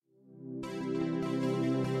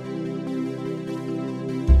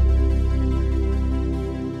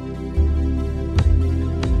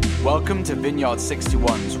Welcome to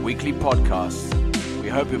Vineyard61's weekly podcast. We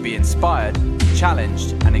hope you'll be inspired,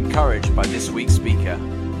 challenged, and encouraged by this week's speaker.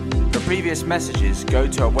 For previous messages, go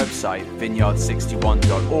to our website,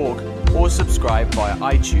 vineyard61.org, or subscribe via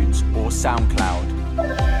iTunes or SoundCloud.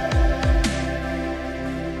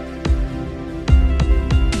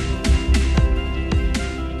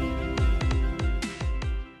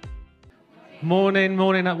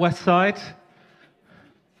 Morning at Westside.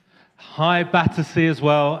 Hi, Battersea as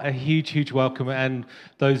well. A huge welcome. And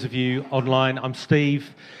those of you online, I'm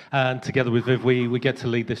Steve, and together with Viv, we get to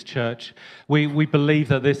lead this church. We believe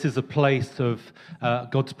that this is a place of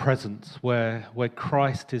God's presence, where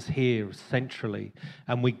Christ is here centrally,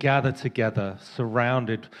 and we gather together,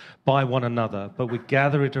 surrounded by one another, but we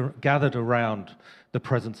gathered around the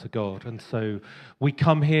presence of God. And so we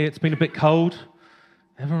come here. It's been a bit cold.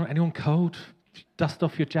 Anyone cold? Dust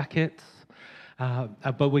off your jackets.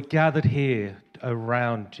 But we're gathered here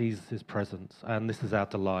around Jesus' presence, and this is our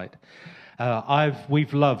delight.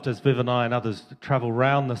 We've loved, as Viv and I and others travel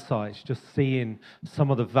around the sites, just seeing some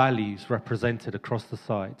of the values represented across the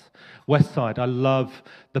sites. Westside, I love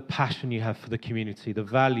the passion you have for the community, the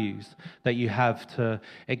values that you have to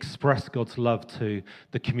express God's love to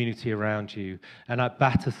the community around you. And at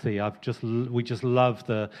Battersea, we just love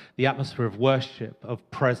the atmosphere of worship, of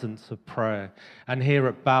presence, of prayer. And here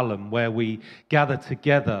at Bateman, where we gather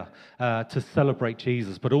together to celebrate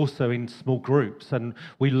Jesus, but also in small groups. And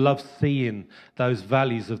we love seeing those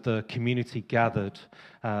values of the community gathered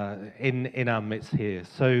in our midst here.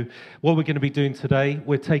 So what we're going to be doing today,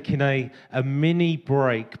 we're taking a mini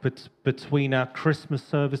break between our Christmas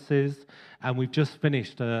services, and we've just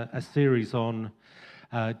finished a series on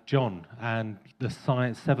John and the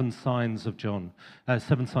seven signs of John,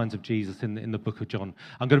 7 signs of Jesus in the book of John.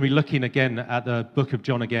 I'm going to be looking again at the book of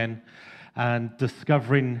John again and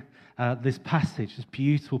discovering this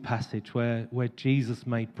beautiful passage where Jesus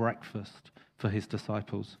made breakfast for his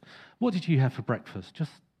disciples. What did you have for breakfast?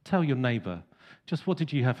 Just tell your neighbor. Just what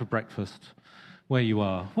did you have for breakfast where you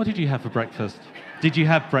are? What did you have for breakfast? Did you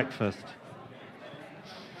have breakfast?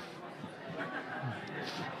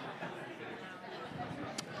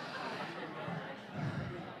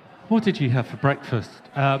 What did you have for breakfast?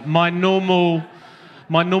 My normal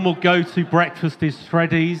go-to breakfast is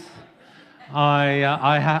Shreddies.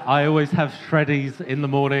 I always have Shreddies in the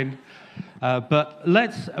morning. But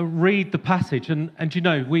let's read the passage. And you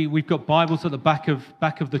know, we've got Bibles at the back of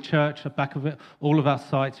the church, at the back of all of our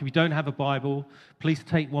sites. If you don't have a Bible, please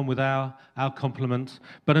take one with our compliments.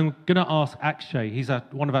 But I'm going to ask Akshay, he's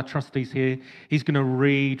one of our trustees here, he's going to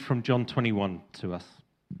read from John 21 to us.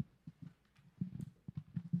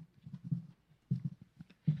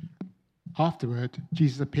 Afterward,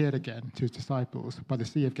 Jesus appeared again to his disciples by the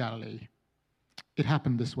Sea of Galilee. It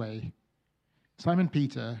happened this way. Simon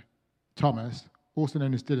Peter, Thomas, also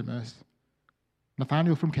known as Didymus,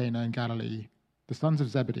 Nathanael from Cana in Galilee, the sons of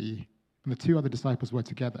Zebedee, and the 2 other disciples were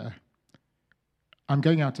together. "I'm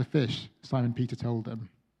going out to fish," Simon Peter told them.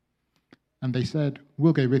 And they said,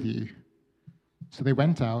 "We'll go with you." So they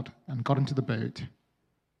went out and got into the boat,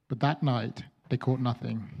 but that night they caught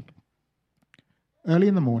nothing. Early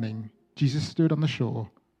in the morning, Jesus stood on the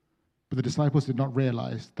shore, but the disciples did not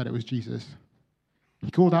realize that it was Jesus.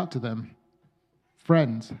 He called out to them,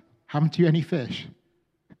 "Friends, haven't you any fish?"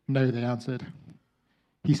 "No," they answered.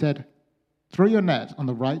 He said, "Throw your net on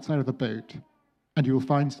the right side of the boat, and you will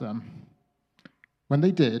find some." When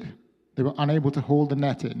they did, they were unable to haul the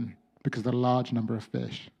net in because of the large number of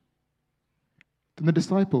fish. Then the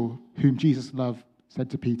disciple whom Jesus loved said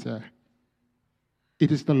to Peter,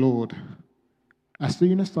 "It is the Lord." As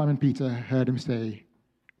soon as Simon Peter heard him say,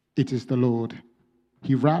 "It is the Lord,"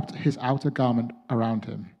 he wrapped his outer garment around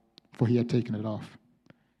him, for he had taken it off,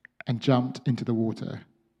 and jumped into the water.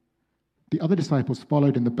 The other disciples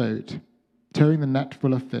followed in the boat, towing the net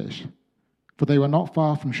full of fish, for they were not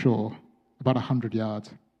far from shore, about 100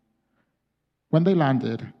 yards. When they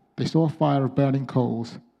landed, they saw a fire of burning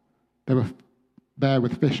coals. They were there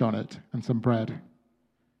with fish on it and some bread.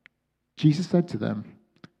 Jesus said to them,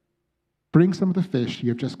 "Bring some of the fish you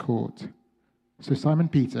have just caught." So Simon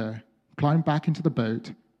Peter climbed back into the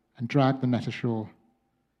boat and dragged the net ashore.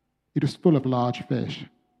 It was full of large fish,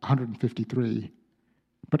 153,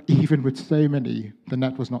 but even with so many, the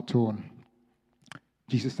net was not torn.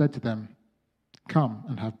 Jesus said to them, "Come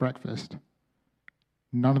and have breakfast."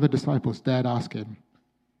 None of the disciples dared ask him,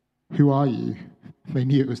 "Who are you?" They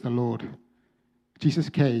knew it was the Lord. Jesus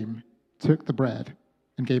came, took the bread,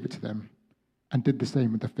 and gave it to them, and did the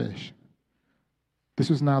same with the fish. This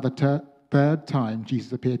was now the third time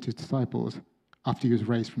Jesus appeared to his disciples after he was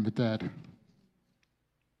raised from the dead.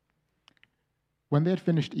 When they had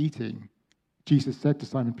finished eating, Jesus said to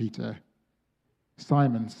Simon Peter,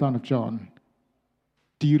 "Simon, son of John,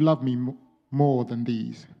 do you love me more than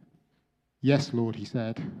these?" "Yes, Lord," he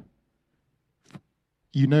said.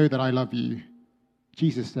 "You know that I love you."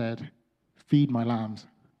 Jesus said, "Feed my lambs."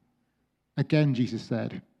 Again Jesus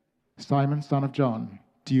said, "Simon, son of John,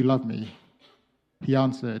 do you love me?" He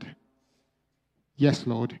answered, "Yes,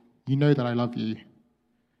 Lord, you know that I love you."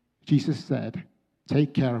 Jesus said,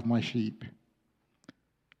 "Take care of my sheep."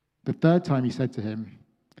 The third time he said to him,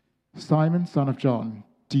 "Simon, son of John,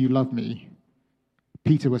 do you love me?"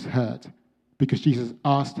 Peter was hurt because Jesus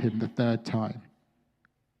asked him the third time,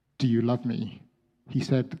 "Do you love me?" He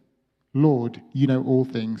said, "Lord, you know all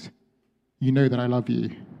things. You know that I love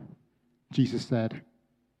you." Jesus said,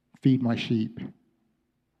 "Feed my sheep."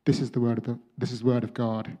 This is word of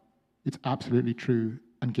God. It's absolutely true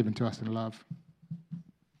and given to us in love.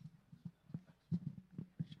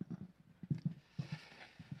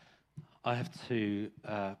 I have two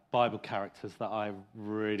Bible characters that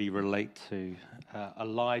really relate to,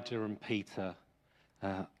 Elijah and Peter.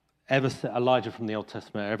 Elijah from the Old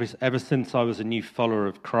Testament, ever since I was a new follower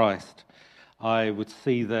of Christ, I would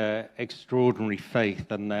see their extraordinary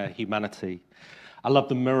faith and their humanity. I love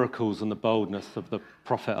the miracles and the boldness of the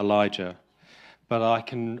prophet Elijah, but I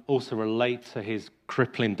can also relate to his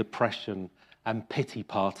crippling depression and pity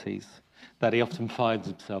parties that he often finds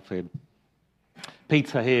himself in.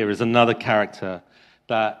 Peter here is another character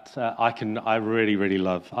that I really, really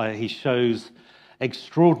love. He shows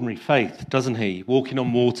extraordinary faith, doesn't he? Walking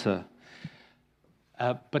on water.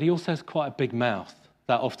 But he also has quite a big mouth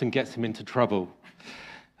that often gets him into trouble.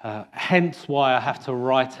 Hence why I have to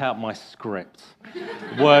write out my script,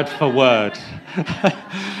 word for word.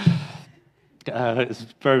 It's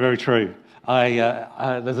very, very true.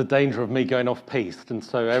 There's a danger of me going off-piste, and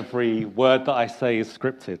so every word that I say is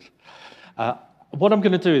scripted. What I'm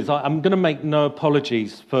going to do is I'm going to make no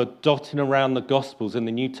apologies for dotting around the Gospels in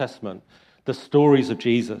the New Testament, the stories of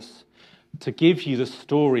Jesus, to give you the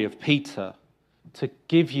story of Peter, to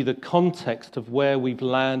give you the context of where we've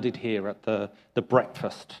landed here at the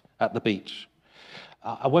breakfast at the beach.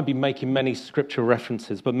 I won't be making many scripture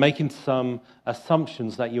references, but making some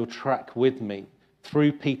assumptions that you'll track with me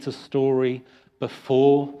through Peter's story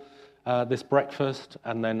before this breakfast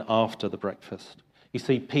and then after the breakfast. You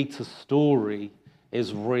see, Peter's story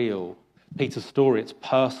is real. Peter's story, it's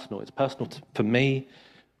personal. It's personal for me.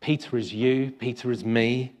 Peter is you. Peter is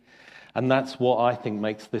me. And that's what I think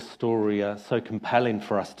makes this story so compelling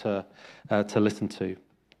for us to listen to.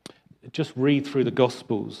 Just read through the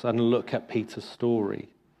Gospels and look at Peter's story.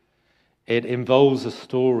 It involves a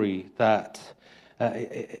story that,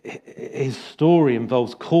 his story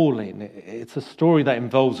involves calling. It's a story that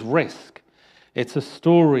involves risk. It's a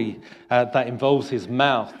story that involves his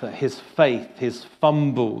mouth, his faith, his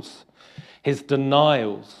fumbles, his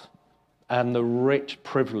denials, and the rich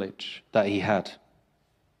privilege that he had.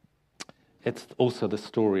 It's also the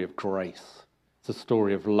story of grace. It's a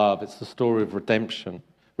story of love. It's the story of redemption,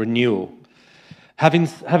 renewal. Having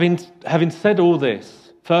said all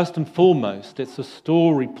this, first and foremost, it's a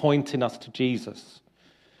story pointing us to Jesus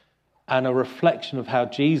and a reflection of how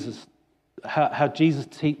Jesus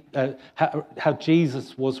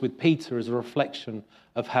was with Peter is a reflection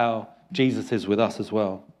of how Jesus is with us as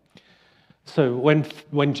well. So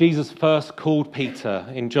when Jesus first called Peter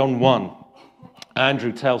in John 1,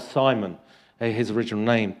 Andrew tells Simon, his original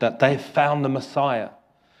name, that they have found the Messiah.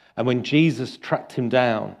 And when Jesus tracked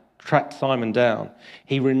Simon down,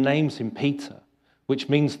 he renames him Peter, which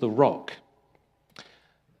means the rock.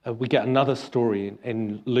 We get another story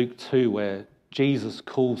in Luke 2 where Jesus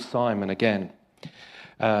calls Simon again.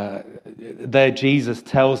 There Jesus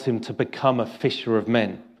tells him to become a fisher of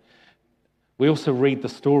men. We also read the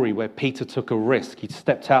story where Peter took a risk. He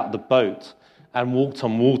stepped out of the boat and walked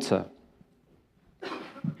on water.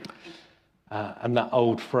 And that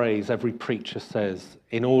old phrase every preacher says,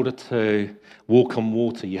 in order to walk on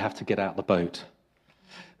water, you have to get out of the boat.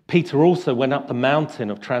 Peter also went up the mountain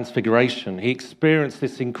of transfiguration. He experienced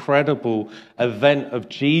this incredible event of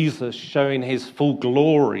Jesus showing his full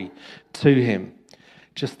glory to him.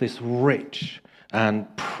 Just this rich and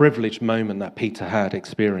privileged moment that Peter had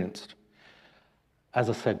experienced. As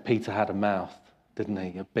I said, Peter had a mouth, didn't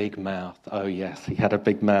he? A big mouth. Oh yes, he had a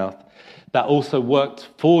big mouth. That also worked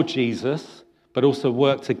for Jesus, but also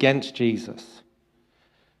worked against Jesus.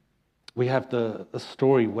 We have the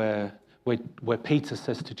story where Peter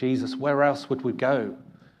says to Jesus, "Where else would we go?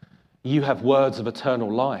 You have words of eternal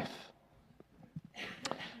life."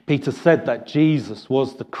 Peter said that Jesus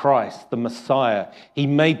was the Christ, the Messiah. He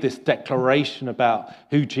made this declaration about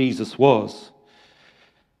who Jesus was.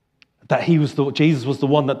 that Jesus was the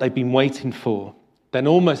one that they'd been waiting for. Then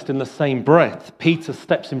almost in the same breath, Peter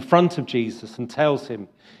steps in front of Jesus and tells him,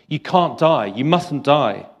 you can't die, you mustn't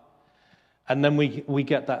die. And then we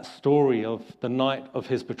get that story of the night of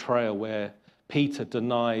his betrayal where Peter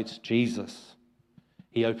denied Jesus.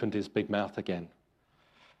 He opened his big mouth again.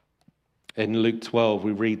 In Luke 12,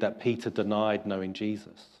 we read that Peter denied knowing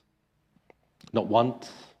Jesus. Not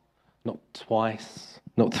once, not twice,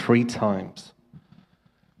 not 3 times.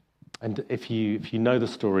 And if you know the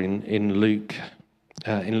story in Luke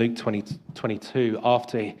 22,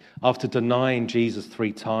 after denying Jesus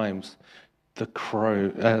 3 times, the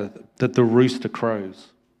rooster crows.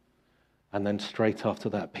 And then straight after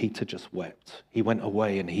that, Peter just wept. He went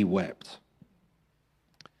away and he wept.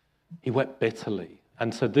 He wept bitterly.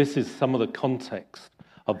 And so this is some of the context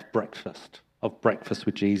of breakfast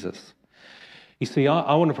with Jesus. You see,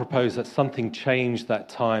 I want to propose that something changed that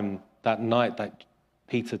time, that night that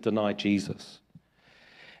Peter denied Jesus.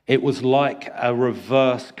 It was like a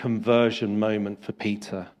reverse conversion moment for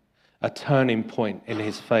Peter, a turning point in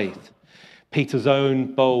his faith. Peter's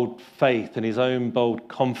own bold faith and his own bold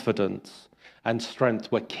confidence and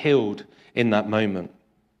strength were killed in that moment.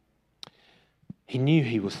 He knew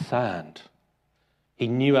he was sand. He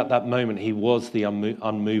knew at that moment he was the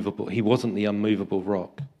unmovable. He wasn't the unmovable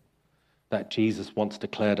rock that Jesus once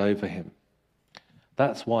declared over him.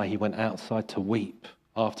 That's why he went outside to weep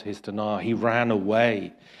after his denial. He ran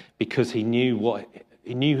away because he knew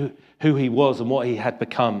who he was and what he had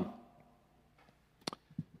become.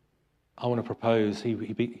 I want to propose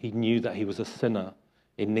he knew that he was a sinner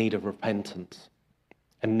in need of repentance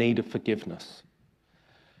and need of forgiveness.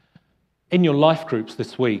 In your life groups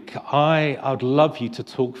this week, I would love you to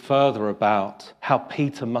talk further about how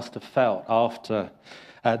Peter must have felt after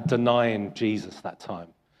denying Jesus that time.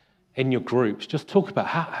 In your groups, just talk about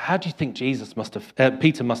how do you think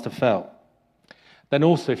Peter must have felt. Then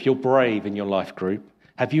also, if you're brave in your life group,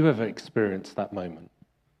 have you ever experienced that moment?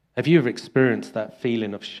 Have you ever experienced that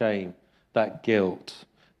feeling of shame, that guilt,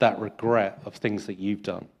 that regret of things that you've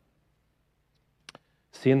done?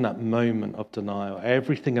 See, in that moment of denial,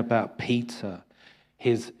 everything about Peter,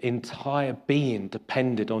 his entire being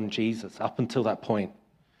depended on Jesus up until that point.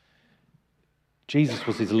 Jesus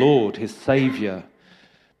was his Lord, his Savior,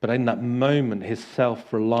 but in that moment, his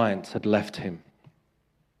self-reliance had left him.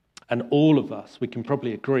 And all of us, we can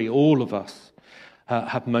probably agree, all of us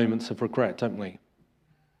have moments of regret, don't we?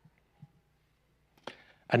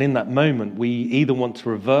 And in that moment, we either want to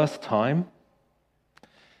reverse time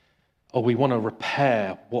or we want to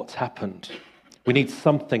repair what's happened. We need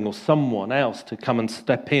something or someone else to come and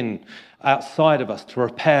step in outside of us to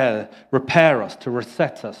repair us, to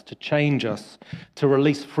reset us, to change us, to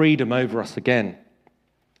release freedom over us again.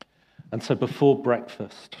 And so before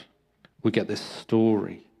breakfast, we get this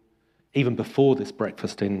story. Even before this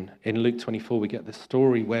breakfast in Luke 24, we get this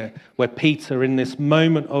story where Peter, in this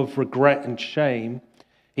moment of regret and shame,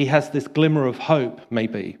 he has this glimmer of hope,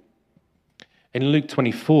 maybe. In Luke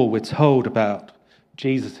 24, we're told about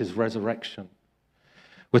Jesus' resurrection.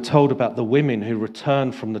 We're told about the women who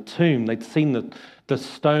returned from the tomb. They'd seen that the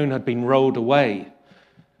stone had been rolled away.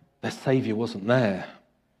 Their Savior wasn't there.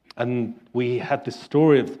 And we had this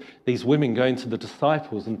story of these women going to the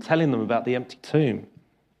disciples and telling them about the empty tomb.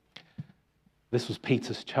 This was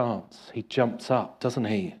Peter's chance. He jumps up, doesn't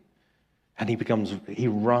he? And he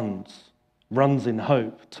runs in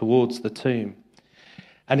hope towards the tomb.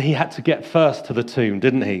 And he had to get first to the tomb,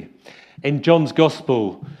 didn't he? In John's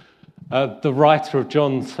Gospel, the writer of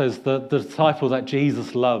John says that the disciple that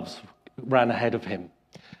Jesus loves ran ahead of him,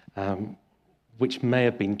 which may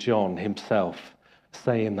have been John himself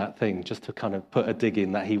saying that thing just to kind of put a dig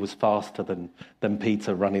in that he was faster than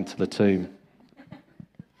Peter running to the tomb.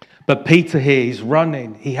 But Peter here, he's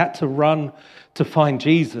running. He had to run to find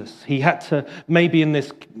Jesus. He had to, maybe in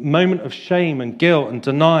this moment of shame and guilt and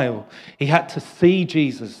denial, he had to see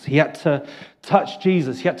Jesus. He had to touch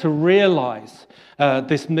Jesus. He had to realize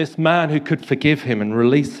this man who could forgive him and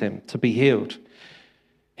release him to be healed.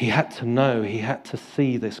 He had to know, he had to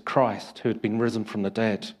see this Christ who had been risen from the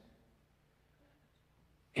dead.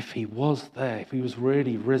 If he was there, if he was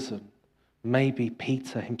really risen, maybe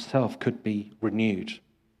Peter himself could be renewed.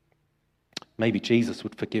 Maybe Jesus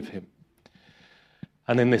would forgive him.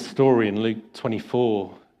 And in this story in Luke 24,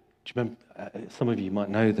 do you remember, some of you might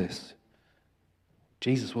know this,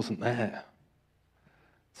 Jesus wasn't there.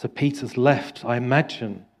 So Peter's left. I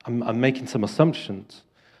imagine, I'm making some assumptions,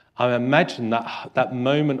 I imagine that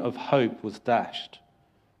moment of hope was dashed.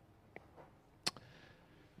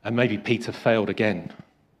 And maybe Peter failed again.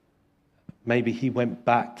 Maybe he went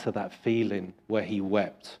back to that feeling where he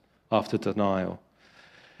wept after denial.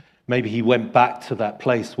 Maybe he went back to that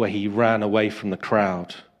place where he ran away from the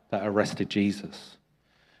crowd that arrested Jesus.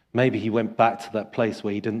 Maybe he went back to that place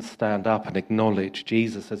where he didn't stand up and acknowledge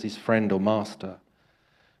Jesus as his friend or master.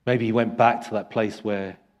 Maybe he went back to that place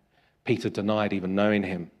where Peter denied even knowing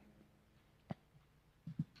him.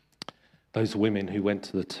 Those women who went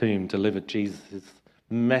to the tomb delivered Jesus'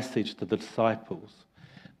 message to the disciples.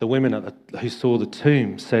 The women who saw the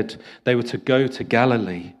tomb said they were to go to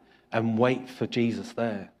Galilee and wait for Jesus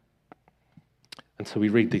there. And so we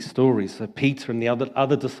read these stories. So Peter and the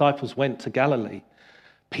other disciples went to Galilee.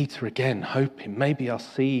 Peter again, hoping, maybe I'll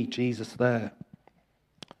see Jesus there.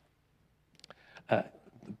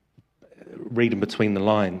 Reading between the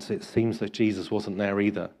lines, it seems that Jesus wasn't there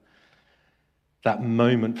either. That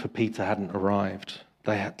moment for Peter hadn't arrived.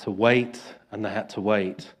 They had to wait, and they had to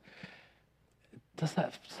wait. Does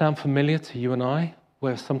that sound familiar to you and I?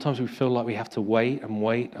 Where sometimes we feel like we have to wait and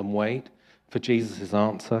wait and wait for Jesus'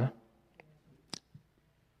 answer.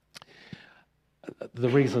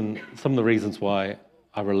 Some of the reasons why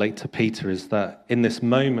I relate to Peter is that in this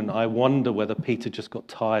moment, I wonder whether Peter just got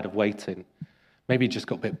tired of waiting. Maybe he just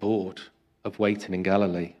got a bit bored of waiting in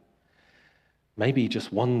Galilee. Maybe he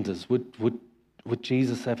just wonders, is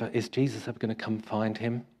Jesus ever going to come find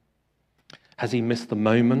him? Has he missed the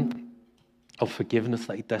moment of forgiveness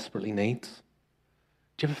that he desperately needs?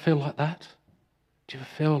 Do you ever feel like that? Do you ever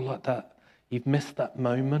feel like that? You've missed that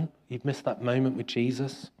moment? You've missed that moment with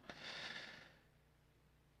Jesus?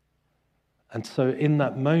 And so in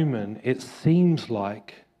that moment, it seems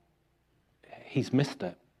like he's missed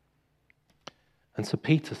it. And so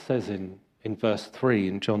Peter says in verse 3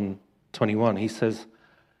 in John 21, he says,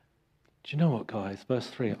 do you know what, guys? Verse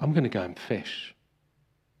 3, I'm going to go and fish.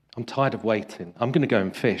 I'm tired of waiting. I'm going to go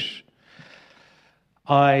and fish.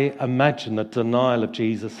 I imagine the denial of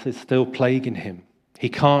Jesus is still plaguing him. He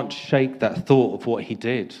can't shake that thought of what he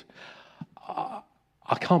did.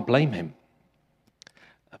 I can't blame him.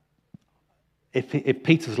 If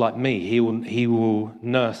Peter's like me, he will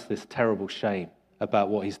nurse this terrible shame about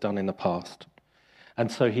what he's done in the past.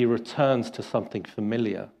 And so he returns to something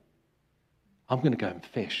familiar. I'm going to go and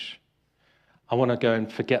fish. I want to go and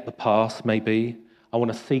forget the past, maybe. I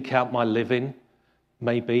want to seek out my living,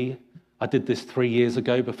 maybe. I did this 3 years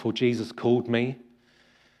ago before Jesus called me.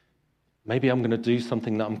 Maybe I'm going to do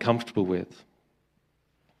something that I'm comfortable with.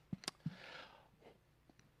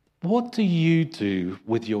 What do you do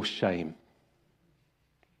with your shame?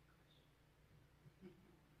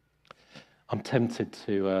 I'm tempted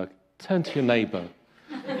to turn to your neighbour.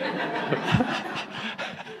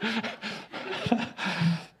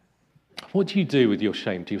 What do you do with your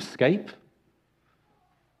shame? Do you escape?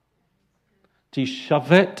 Do you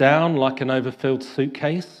shove it down like an overfilled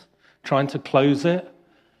suitcase, trying to close it,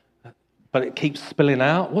 but it keeps spilling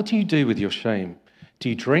out? What do you do with your shame? Do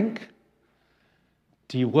you drink?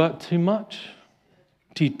 Do you work too much?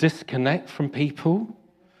 Do you disconnect from people?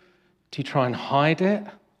 Do you try and hide it?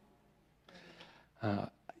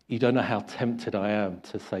 You don't know how tempted I am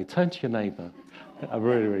to say, turn to your neighbour. I'm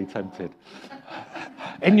really, really tempted.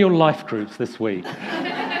 In your life groups this week,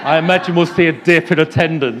 I imagine we'll see a dip in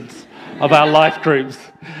attendance of our life groups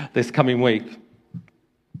this coming week.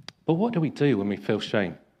 But what do we do when we feel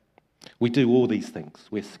shame? We do all these things.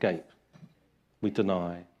 We escape. We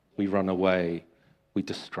deny. We run away. We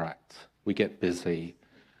distract. We get busy.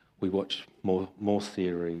 We watch more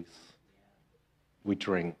series. We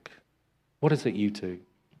drink. What is it you do?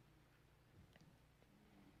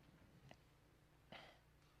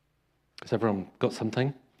 Has everyone got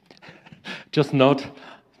something? Just nod.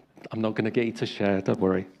 I'm not going to get you to share, don't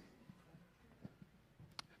worry.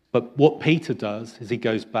 But what Peter does is he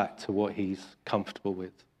goes back to what he's comfortable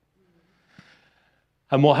with.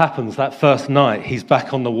 And what happens that first night, he's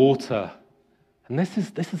back on the water. And this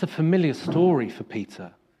is a familiar story for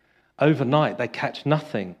Peter. Overnight, they catch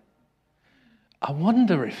nothing. I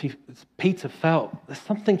wonder if Peter felt there's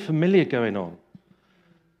something familiar going on.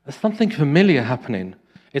 There's something familiar happening.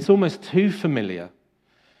 It's almost too familiar.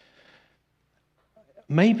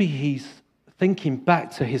 Maybe he's thinking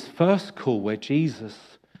back to his first call where Jesus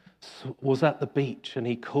was at the beach and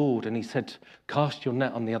he called and he said, cast your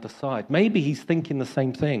net on the other side. Maybe he's thinking the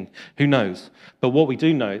same thing. Who knows? But what we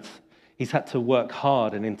do know is he's had to work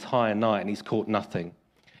hard an entire night and he's caught nothing.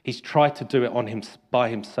 He's tried to do it by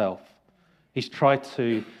himself. He's tried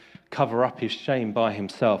to cover up his shame by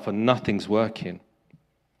himself and nothing's working.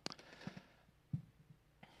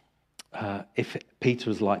 If Peter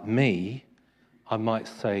is like me, I might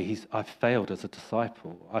say I've failed as a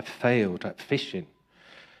disciple. I've failed at fishing.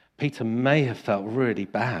 Peter may have felt really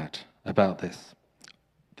bad about this.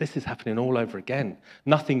 This is happening all over again.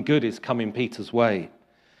 Nothing good is coming Peter's way.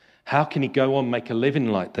 How can he go on, make a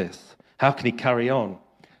living like this? How can he carry on?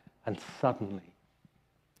 And suddenly,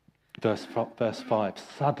 verse 5,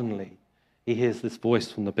 suddenly he hears this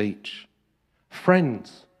voice from the beach.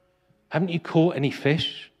 Friends, haven't you caught any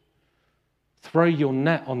fish? Throw your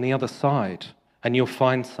net on the other side and you'll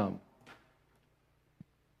find some.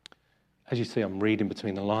 As you see, I'm reading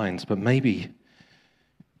between the lines, but maybe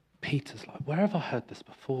Peter's like, where have I heard this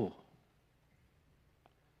before?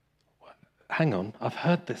 Hang on, I've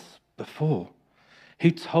heard this before.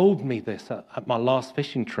 Who told me this at my last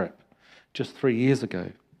fishing trip just 3 years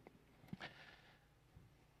ago?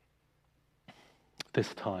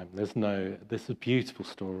 This time, this is a beautiful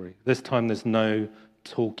story. This time there's no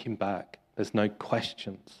talking back. There's no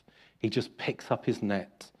questions. He just picks up his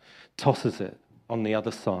net, tosses it on the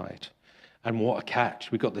other side. And what a catch.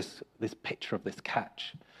 We've got this picture of this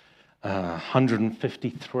catch.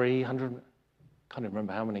 153, can't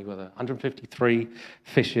remember how many were there. 153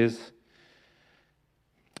 fishes.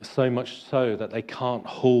 So much so that they can't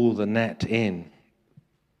haul the net in.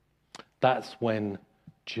 That's when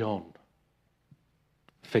John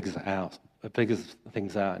figures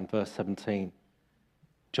things out in verse 17.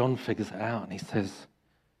 John figures it out and he says,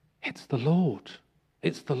 it's the Lord.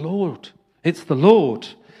 It's the Lord. It's the Lord.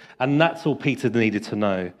 And that's all Peter needed to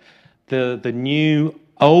know. The new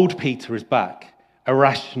old Peter is back.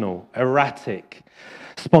 Irrational, erratic,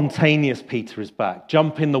 spontaneous Peter is back.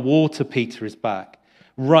 Jump in the water Peter is back.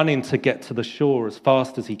 Running to get to the shore as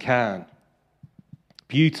fast as he can.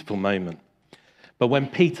 Beautiful moment. But when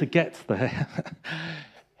Peter gets there,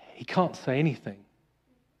 he can't say anything.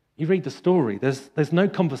 You read the story, there's no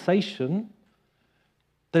conversation.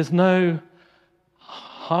 There's no,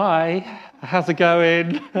 hi, how's it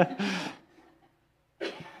going?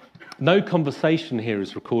 No conversation here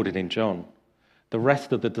is recorded in John. The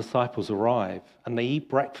rest of the disciples arrive and they eat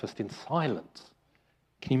breakfast in silence.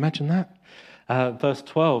 Can you imagine that? Verse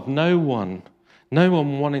 12, no one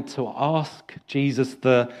wanted to ask Jesus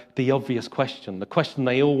the obvious question, the question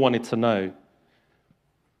they all wanted to know.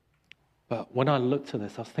 But when I looked at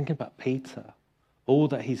this, I was thinking about Peter, all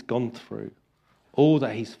that he's gone through, all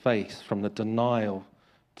that he's faced from the denial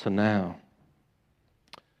to now.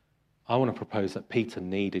 I want to propose that Peter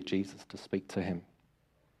needed Jesus to speak to him.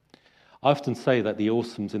 I often say that the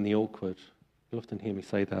awesome's in the awkward. You often hear me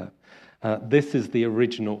say that. This is the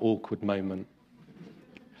original awkward moment.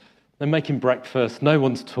 They're making breakfast, no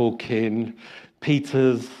one's talking.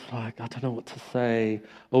 Peter's like, I don't know what to say.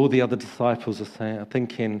 All the other disciples are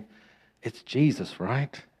thinking, it's Jesus,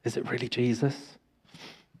 right? Is it really Jesus?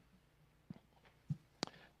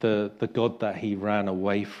 The God that he ran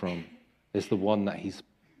away from is the one that he's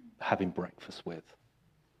having breakfast with.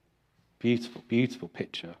 Beautiful, beautiful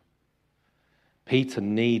picture. Peter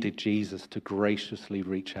needed Jesus to graciously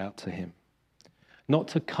reach out to him. Not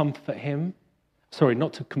to comfort him,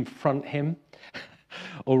 not to confront him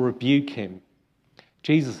or rebuke him.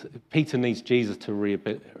 Peter needs Jesus to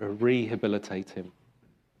rehabilitate him,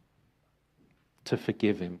 to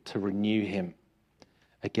forgive him, to renew him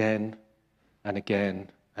again and again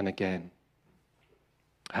and again.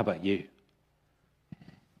 How about you?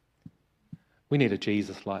 We need a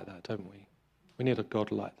Jesus like that, don't we? We need a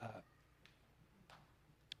God like that,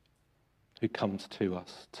 who comes to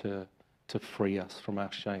us to free us from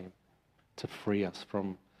our shame, to free us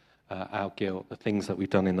from our guilt, the things that we've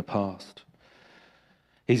done in the past.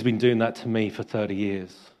 He's been doing that to me for 30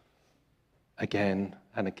 years, again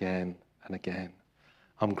and again and again.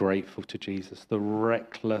 I'm grateful to Jesus, the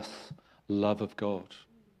reckless love of God.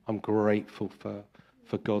 I'm grateful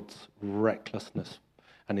for God's recklessness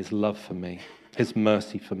and his love for me, his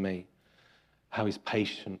mercy for me, how he's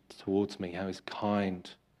patient towards me, how he's kind.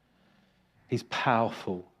 He's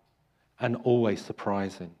powerful and always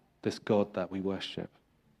surprising, this God that we worship.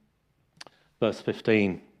 Verse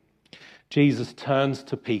 15, Jesus turns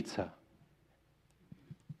to Peter.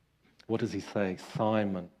 What does he say?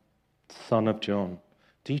 Simon, son of John,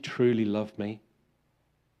 do you truly love me?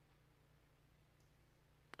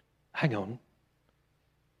 Hang on.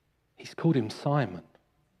 He's called him Simon.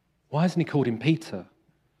 Why hasn't he called him Peter?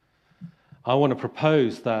 I want to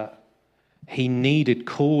propose that he needed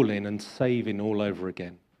calling and saving all over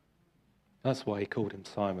again. That's why he called him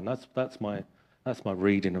Simon. That's my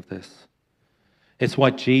reading of this. It's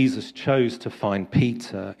why Jesus chose to find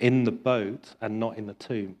Peter in the boat and not in the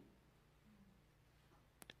tomb.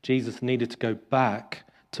 Jesus needed to go back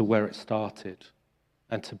to where it started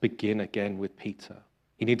and to begin again with Peter.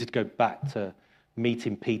 He needed to go back to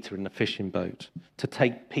meeting Peter in the fishing boat, to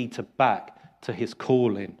take Peter back to his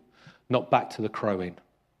calling, not back to the crowing.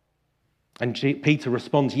 And Peter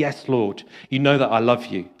responds, yes, Lord, you know that I love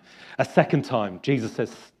you. A second time, Jesus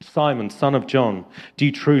says, Simon, son of John, do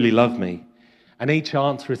you truly love me? And each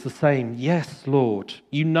answer is the same. Yes, Lord.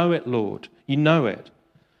 You know it, Lord. You know it.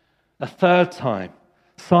 A third time,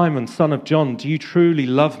 Simon, son of John, do you truly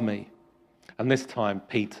love me? And this time,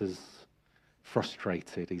 Peter's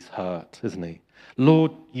frustrated. He's hurt, isn't he?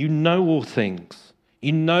 Lord, you know all things.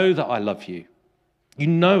 You know that I love you. You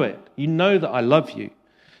know it. You know that I love you.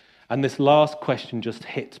 And this last question just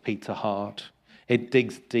hits Peter hard. It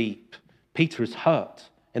digs deep. Peter is hurt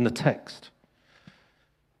in the text.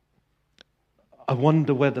 I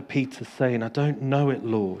wonder whether Peter's saying, I don't know it,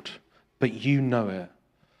 Lord, but you know it.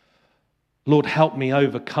 Lord, help me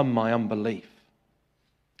overcome my unbelief.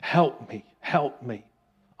 Help me, help me.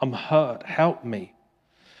 I'm hurt, help me.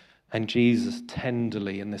 And Jesus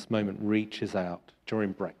tenderly in this moment reaches out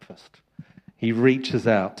during breakfast. He reaches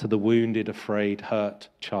out to the wounded, afraid, hurt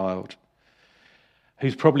child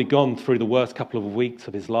who's probably gone through the worst couple of weeks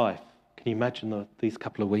of his life. Can you imagine these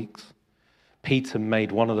couple of weeks? Peter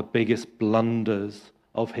made one of the biggest blunders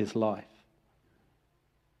of his life.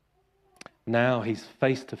 Now he's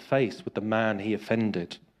face to face with the man he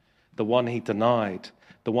offended, the one he denied,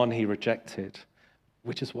 the one he rejected,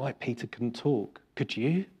 which is why Peter couldn't talk. Could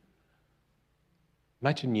you?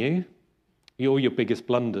 Imagine all your biggest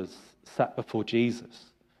blunders sat before Jesus.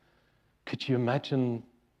 Could you imagine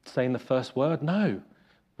saying the first word? No.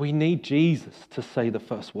 We need Jesus to say the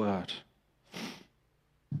first word.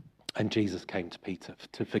 And Jesus came to Peter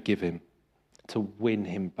to forgive him, to win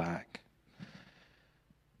him back.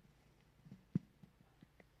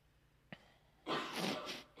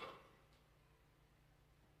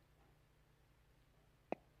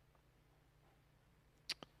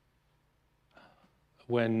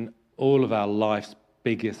 When all of our life's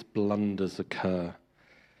biggest blunders occur,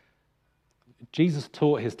 Jesus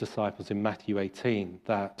taught his disciples in Matthew 18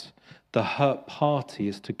 that the hurt party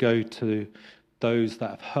is to go to those that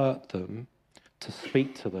have hurt them, to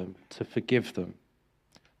speak to them, to forgive them,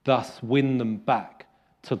 thus win them back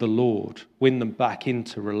to the Lord, win them back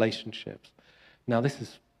into relationships. Now, this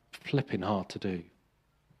is flipping hard to do.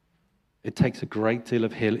 It takes a great deal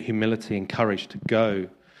of humility and courage to go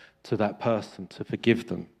to that person, to forgive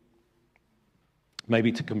them,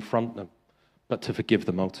 maybe to confront them, but to forgive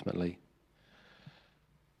them ultimately.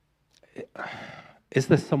 Is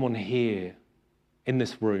there someone here in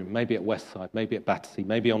this room, maybe at Westside, maybe at Battersea,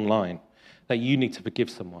 maybe online, that you need to forgive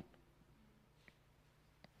someone?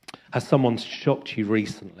 Has someone shocked you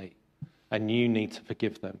recently and you need to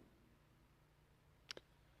forgive them?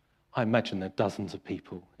 I imagine there are dozens of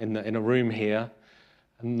people in a room here,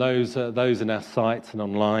 and those in our sites and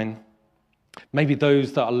online. Maybe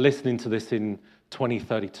those that are listening to this in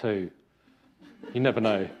 2032. You never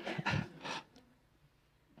know.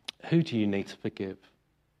 Who do you need to forgive?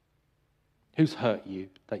 Who's hurt you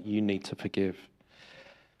that you need to forgive?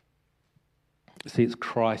 See, it's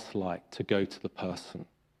Christ-like to go to the person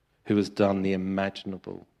who has done the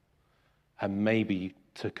imaginable and maybe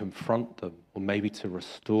to confront them, or maybe to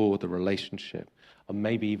restore the relationship, or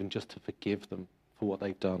maybe even just to forgive them for what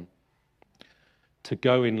they've done. To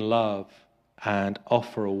go in love and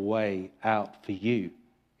offer a way out for you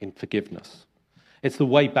in forgiveness. It's the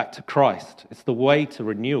way back to Christ. It's the way to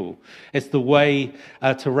renewal. It's the way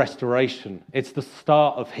to restoration. It's the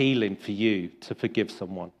start of healing for you to forgive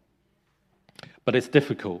someone. But it's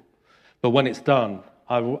difficult. But when it's done,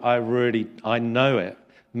 I know it.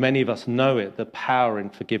 Many of us know it, the power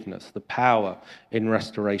in forgiveness, the power in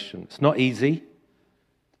restoration. It's not easy.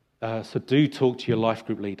 So do talk to your life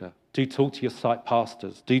group leader. Do talk to your site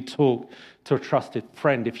pastors. Do talk to a trusted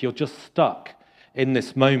friend if you're just stuck in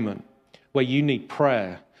this moment where you need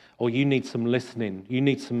prayer or you need some listening, you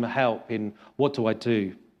need some help in what do I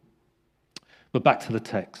do? But back to the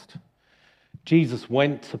text. Jesus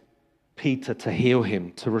went to Peter to heal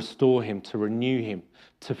him, to restore him, to renew him,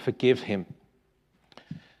 to forgive him.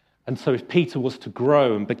 And so if Peter was to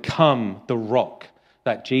grow and become the rock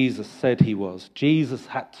that Jesus said he was, Jesus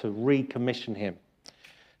had to recommission him,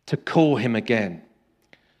 to call him again.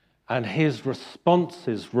 And his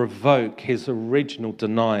responses revoke his original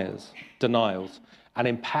denials and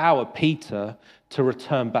empower Peter to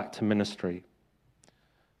return back to ministry.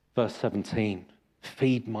 Verse 17,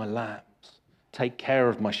 feed my lambs, take care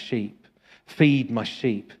of my sheep, feed my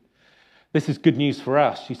sheep. This is good news for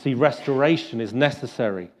us. You see, restoration is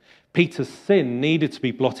necessary. Peter's sin needed to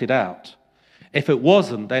be blotted out. If it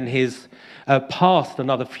wasn't, then his past and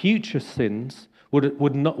other future sins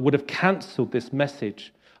would have cancelled this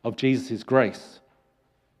message of Jesus' grace.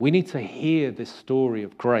 We need to hear this story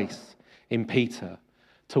of grace in Peter,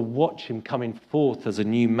 to watch him coming forth as a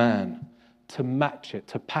new man, to match it,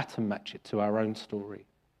 to pattern match it to our own story.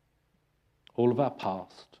 all of our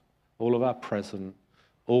past, all of our present,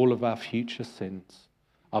 all of our future sins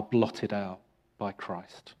are blotted out by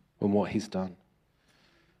Christ and what he's done.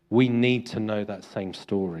 We need to know that same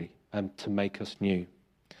story and to make us new.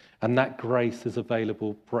 And that grace is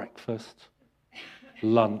available breakfast,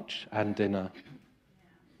 lunch, and dinner.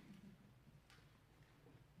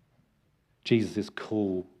 Jesus'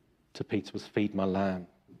 call to Peter was feed my lamb,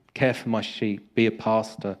 care for my sheep, be a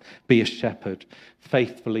pastor, be a shepherd,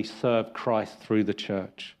 faithfully serve Christ through the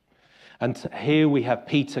church. And here we have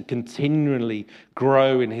Peter continually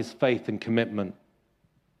grow in his faith and commitment.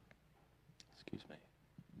 Excuse me.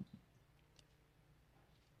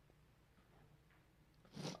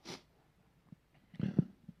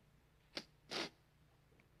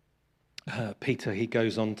 Peter, he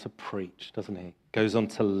goes on to preach, doesn't he? Goes on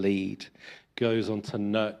to lead, goes on to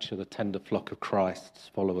nurture the tender flock of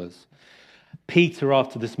Christ's followers. Peter,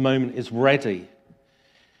 after this moment, is ready.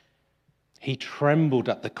 He trembled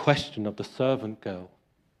at the question of the servant girl.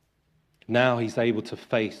 Now he's able to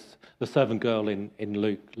face the servant girl in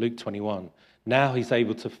Luke 21. Now he's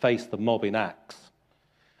able to face the mob in Acts.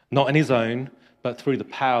 Not in his own, but through the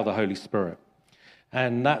power of the Holy Spirit.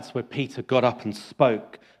 And that's where Peter got up and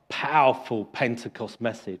spoke. Powerful Pentecost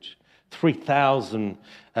message. 3,000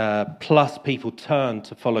 plus people turned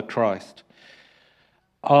to follow Christ.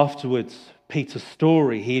 Afterwards, Peter's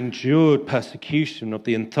story, he endured persecution of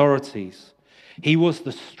the authorities. He was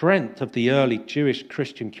the strength of the early Jewish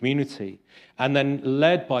Christian community and then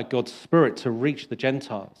led by God's Spirit to reach the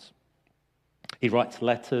Gentiles. He writes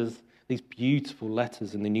letters, these beautiful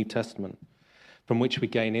letters in the New Testament, from which we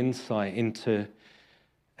gain insight into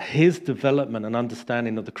his development and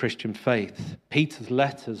understanding of the Christian faith. Peter's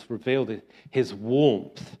letters revealed his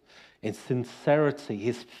warmth, his sincerity,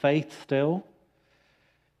 his faith still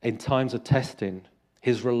in times of testing,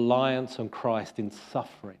 his reliance on Christ in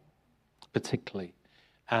suffering, particularly,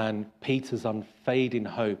 and Peter's unfading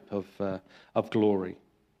hope of glory.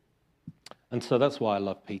 And so that's why I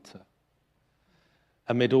love Peter.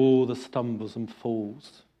 Amid all the stumbles and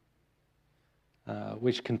falls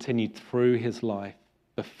which continued through his life,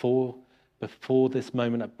 before this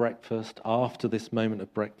moment at breakfast, after this moment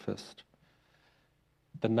of breakfast,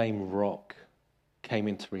 the name Rock came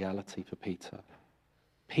into reality for Peter.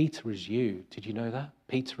 Peter is you. Did you know that?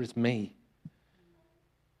 Peter is me.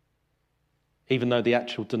 Even though the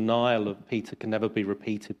actual denial of Peter can never be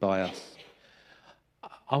repeated by us,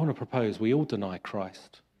 I want to propose we all deny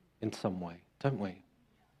Christ in some way, don't we?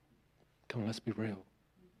 Come on, let's be real.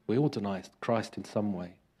 We all deny Christ in some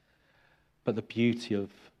way. But the beauty of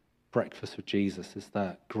breakfast with Jesus is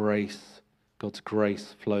that grace, God's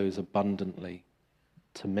grace flows abundantly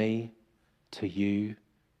to me, to you,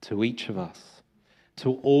 to each of us,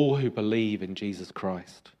 to all who believe in Jesus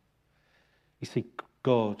Christ. You see,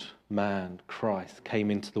 God, man, Christ came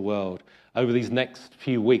into the world. Over these next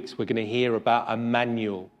few weeks, we're going to hear about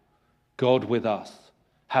Emmanuel, God with us,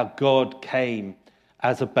 how God came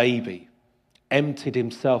as a baby, emptied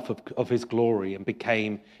himself of his glory and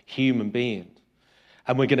became human being.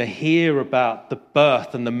 And we're going to hear about the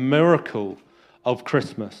birth and the miracle of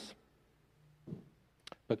Christmas.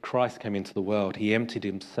 But Christ came into the world. He emptied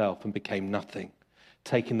himself and became nothing,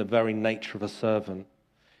 taking the very nature of a servant.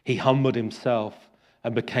 He humbled himself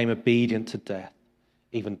and became obedient to death,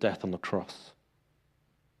 even death on the cross.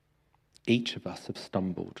 Each of us have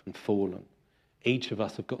stumbled and fallen. Each of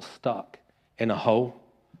us have got stuck in a hole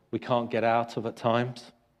we can't get out of at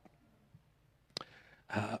times.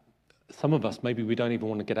 Some of us, maybe we don't even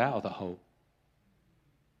want to get out of the hole.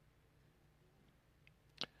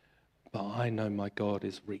 But I know my God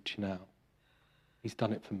is reaching out. He's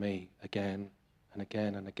done it for me again and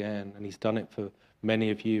again and again, and he's done it for many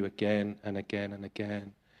of you again and again and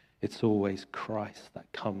again. It's always Christ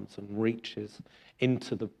that comes and reaches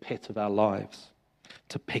into the pit of our lives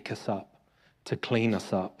to pick us up, to clean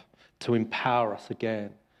us up, to empower us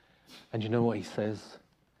again. And you know what he says?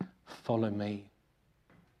 Follow me.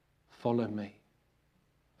 Follow me.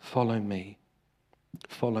 Follow me.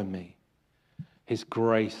 Follow me. His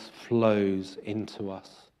grace flows into us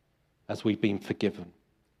as we've been forgiven,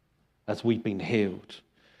 as we've been healed,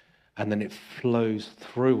 and then it flows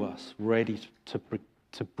through us, ready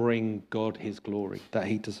to bring God his glory that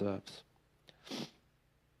he deserves.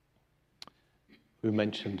 We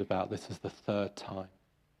mentioned about this is the third time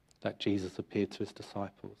that Jesus appeared to his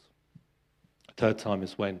disciples. The third time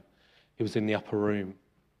is when he was in the upper room,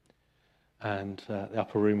 and the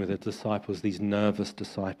upper room with the disciples, these nervous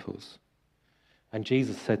disciples. And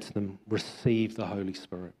Jesus said to them, receive the Holy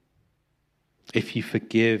Spirit. If you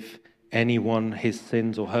forgive anyone his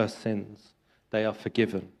sins or her sins, they are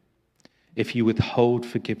forgiven. If you withhold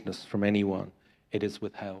forgiveness from anyone, it is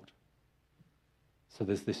withheld. So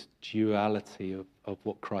there's this duality of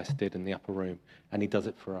what Christ did in the upper room, and he does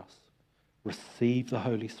it for us. Receive the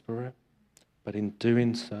Holy Spirit, but in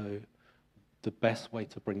doing so, the best way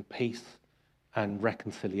to bring peace and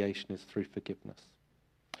reconciliation is through forgiveness.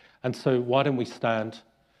 And so why don't we stand?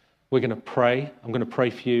 We're going to pray. I'm going to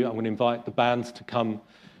pray for you. I'm going to invite the bands to come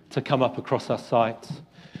up across our sites.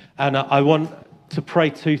 And I want to pray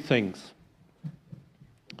two things.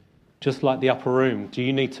 Just like the upper room, do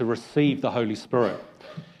you need to receive the Holy Spirit?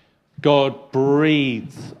 God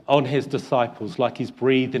breathes on his disciples like he's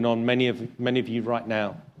breathing on many of you right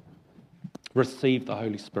now. Receive the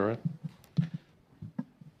Holy Spirit.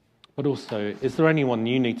 But also, is there anyone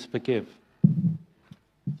you need to forgive?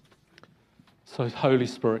 So, Holy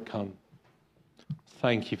Spirit, come.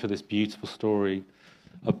 Thank you for this beautiful story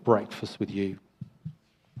of breakfast with you.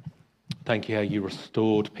 Thank you how you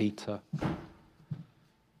restored Peter.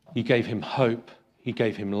 You gave him hope. You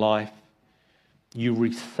gave him life. You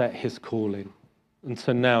reset his calling. And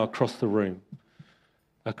so now across the room,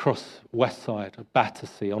 across Westside,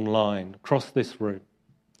 Battersea, online, across this room,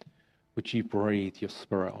 would you breathe your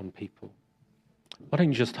Spirit on people? Why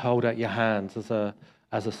don't you just hold out your hands as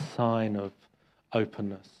a sign of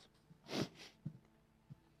openness?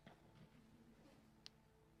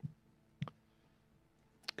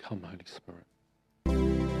 Come, Holy Spirit.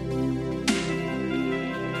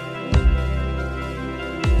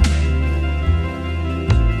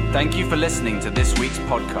 Thank you for listening to this week's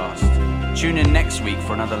podcast. Tune in next week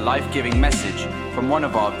for another life-giving message from one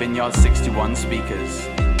of our Vineyard 61 speakers.